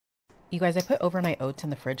You guys, I put overnight oats in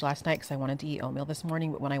the fridge last night because I wanted to eat oatmeal this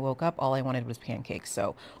morning, but when I woke up, all I wanted was pancakes.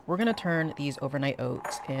 So we're gonna turn these overnight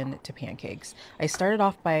oats into pancakes. I started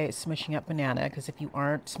off by smushing up banana because if you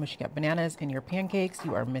aren't smushing up bananas in your pancakes,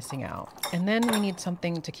 you are missing out. And then we need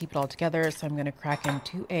something to keep it all together, so I'm gonna crack in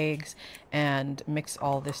 2 eggs and mix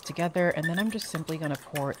all this together. And then I'm just simply gonna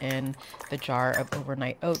pour in the jar of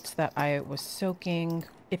overnight oats that I was soaking.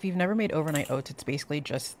 If you've never made overnight oats, it's basically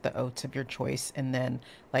just the oats of your choice and then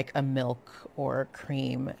like a milk or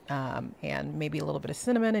cream and maybe a little bit of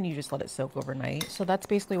cinnamon, and you just let it soak overnight. So that's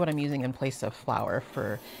basically what I'm using in place of flour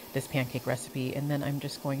for this pancake recipe. And then I'm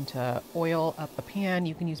just going to oil up a pan.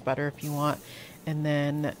 You can use butter if you want. And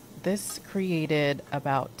then this created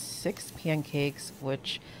about 6 pancakes,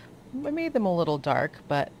 which I made them a little dark,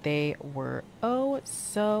 but they were oh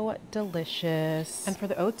so delicious. And for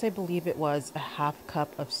the oats, I believe it was a half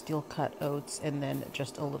cup of steel cut oats and then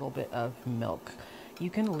just a little bit of milk. You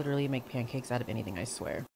can literally make pancakes out of anything, I swear.